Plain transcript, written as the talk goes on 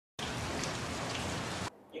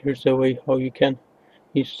Here's the way how you can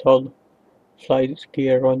install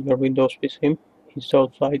Flightgear on your Windows PC. Install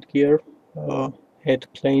Flightgear, add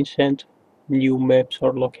planes and new maps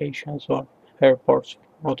or locations or airports,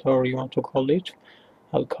 whatever you want to call it.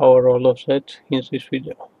 I'll cover all of that in this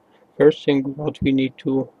video. First thing what we need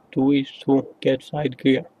to do is to get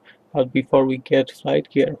Flightgear. But before we get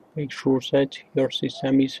Flightgear, make sure that your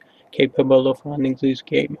system is capable of running this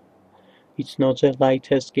game. It's not the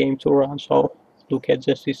lightest game to run, so look at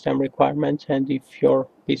the system requirements, and if your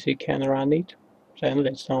PC can run it, then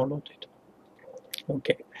let's download it.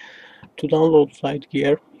 Okay, to download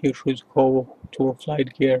Flightgear, you should go to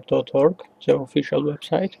flightgear.org, the official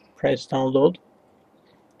website, press download.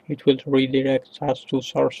 It will redirect us to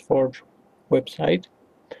SourceForge website,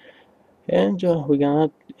 and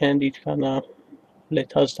it's gonna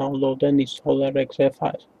let us download and install a exe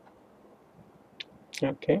file.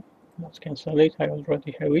 Okay, let's cancel it. I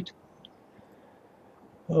already have it.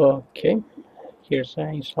 Okay, here's the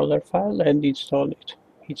installer file and install it.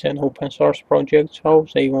 It's an open source project, so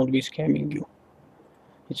they won't be scamming you.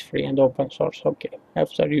 It's free and open source. Okay,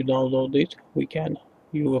 after you download it,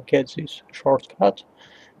 you will get this shortcut,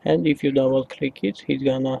 and if you double click it, it's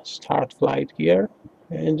gonna start Flightgear,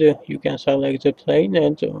 and you can select the plane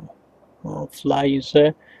and fly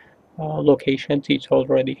the location it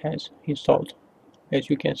already has installed. As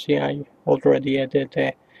you can see, I already added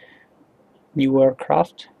a new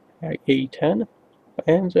aircraft, A10,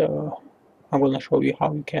 and I'm gonna show you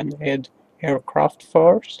how you can add aircraft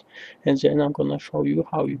first, and then I'm gonna show you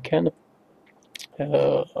how you can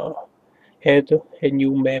uh, add a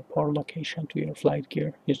new map or location to your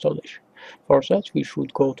Flightgear installation. For that, we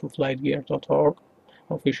should go to flightgear.org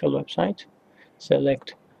official website,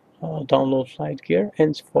 select download Flightgear,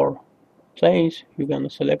 and for planes, you're gonna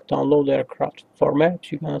select download aircraft. For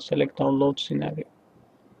maps, you're gonna select download scenario.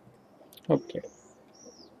 Okay,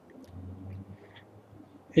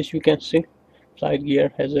 as you can see,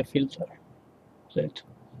 Flightgear has a filter that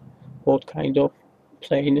what kind of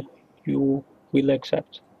plane you will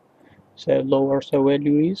accept. The lower the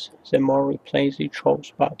value is, the more planes it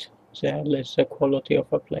shows, but the less the quality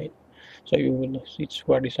of a plane. So it's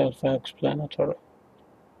very self-explanatory.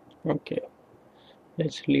 Okay,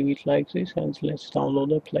 let's leave it like this and let's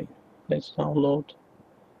download a plane. Let's download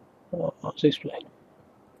this plane.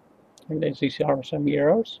 And then these are some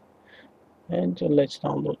errors. And let's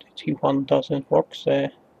download it. If one doesn't work,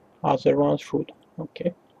 the other one should.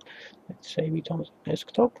 Okay, let's save it on the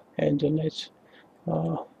desktop and let's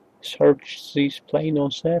search this plane on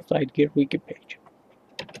the Flightgear wiki page.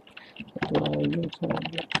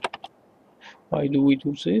 Why do we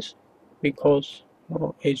do this? Because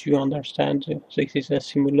as you understand, this is a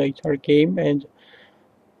simulator game and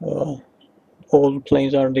all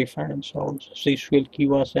planes are different, so this will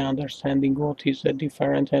give us an understanding what is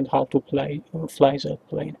different and how to fly that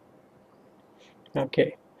plane.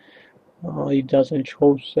 Okay, it doesn't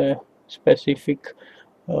show specific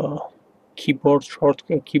uh, keyboard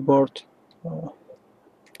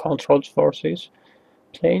controls for this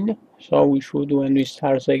plane, so when we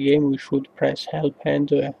start the game, we should press help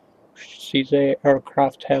and see the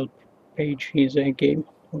aircraft help page in the game.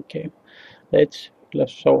 Okay, let's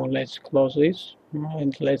close this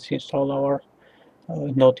and let's install our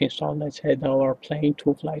not install, let's add our plane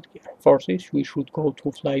to Flightgear. For this, we should go to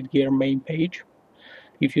Flightgear main page.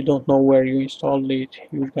 If you don't know where you installed it,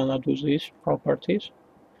 you're gonna do this, properties,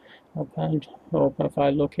 open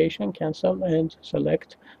file location, cancel, and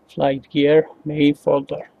select Flightgear main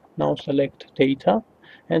folder. Now select data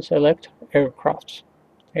and select aircraft.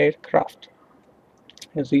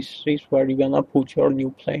 And this is where you're gonna put your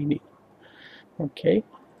new plane in. Okay,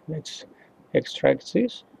 let's extract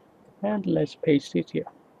this and let's paste it here.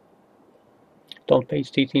 Don't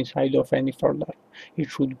paste it inside of any folder. It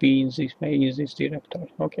should be in this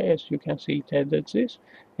directory. Okay, as you can see, it added this,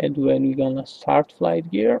 and when we're gonna start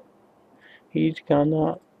Flightgear, it's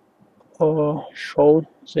gonna show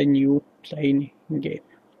the new plane game.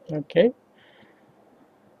 Okay,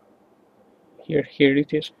 here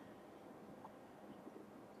it is.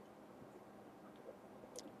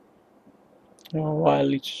 Now,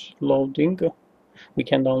 while it's loading, we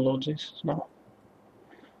can download this now.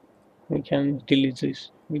 We can delete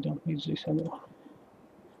this. We don't need this anymore.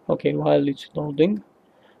 Okay, while it's loading,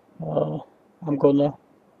 I'm gonna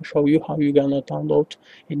show you how you're gonna download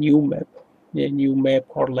a new map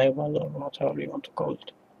or level or whatever you want to call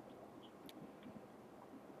it.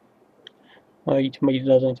 It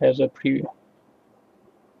doesn't have a preview,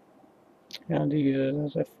 and it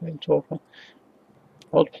has a fail to open.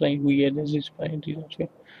 What plane we added this plane, didn't we?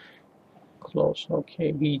 close.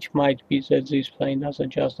 Okay, which might be that this plane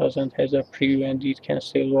doesn't has a preview and it can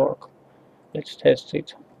still work. Let's test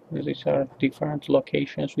it. These are different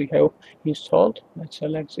locations we have installed. Let's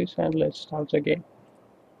select this and let's start the game.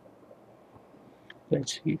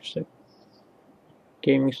 Let's see if the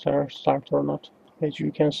gaming start or not. As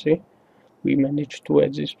you can see, we managed to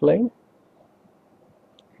add this plane.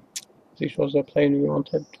 This was the plane we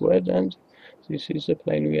wanted to add, and this is the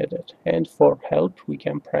plane we added. And for help, we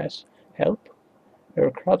can press help,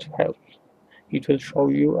 aircraft help. It will show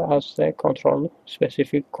you as the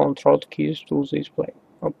specific control keys to this plane.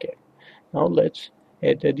 Okay, now let's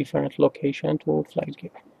add a different location to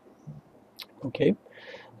Flightgear. Okay,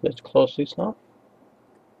 let's close this now.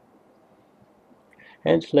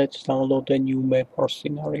 And let's download a new map or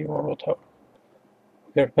scenario or whatever.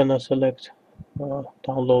 We're gonna select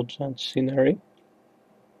downloads and scenery.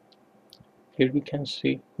 Here we can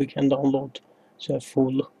see we can download the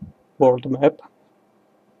full world map.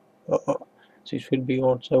 This will be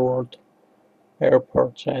all the world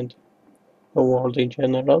airports and the world in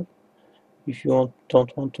general. If you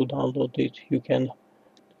don't want to download it, you can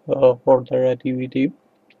order a DVD.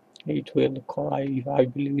 It will I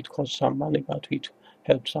believe it costs some money, but it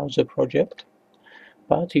helps out the project.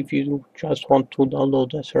 But if you just want to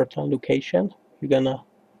download a certain location, you're gonna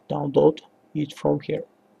download it from here.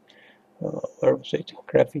 Where was it?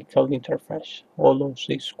 Graphical interface. All of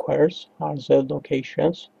these squares are the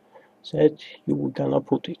locations that you're gonna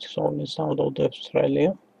put it. So let's download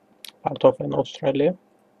Australia, part of an Australia.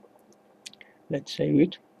 Let's save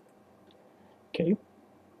it. Okay.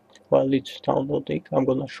 While it's downloading, I'm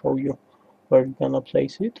gonna show you where you're gonna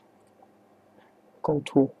place it. Go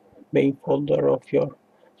to main folder of your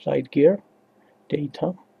Flightgear,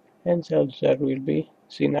 data, and there will be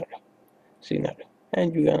scenery.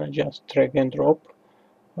 And you're gonna just drag and drop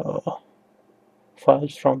uh,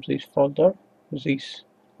 files from this folder, this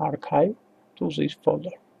archive, to this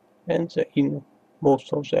folder. And in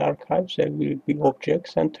most of the archives there will be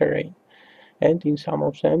objects and terrain. And in some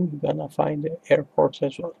of them you're gonna find the airports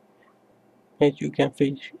as well. As you can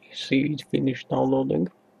see it finished downloading.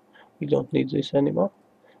 We don't need this anymore.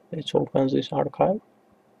 Let's open this archive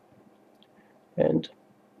and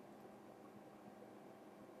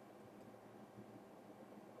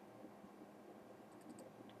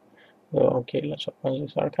okay, let's open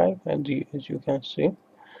this archive, and as you can see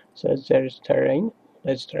says there is terrain.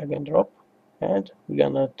 Let's drag and drop, and we're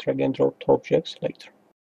gonna drag and drop the objects later.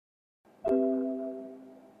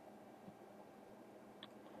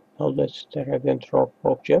 Now let's drag and drop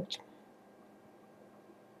object,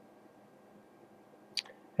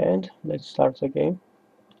 and let's start the game.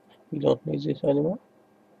 We don't need this anymore.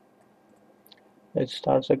 Let's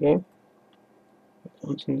start the game. We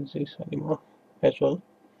don't need this anymore as well.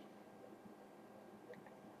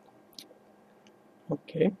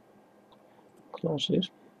 Okay, close this.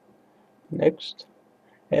 Next.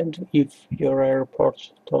 And if your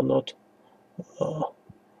airports do not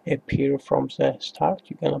appear from the start,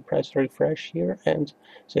 you're gonna press refresh here and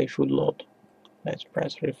they should load. Let's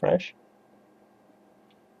press refresh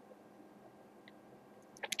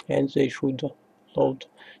and they should load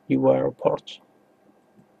your airports.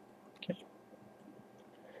 Okay,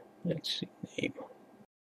 let's see name.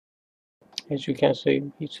 As you can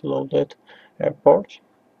see, it's loaded airport,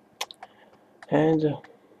 and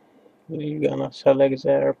you're gonna select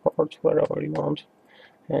the airport wherever you want,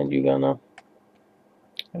 and you're gonna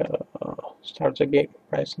start the game.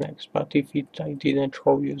 Press next. But if I didn't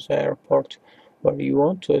show you the airport where you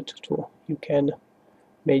wanted to, you can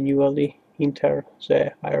manually enter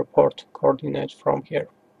the airport coordinates from here.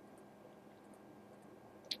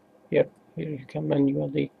 Here you can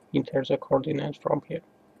manually enter the coordinates from here.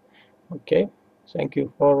 Okay, thank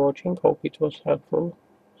you for watching. Hope it was helpful.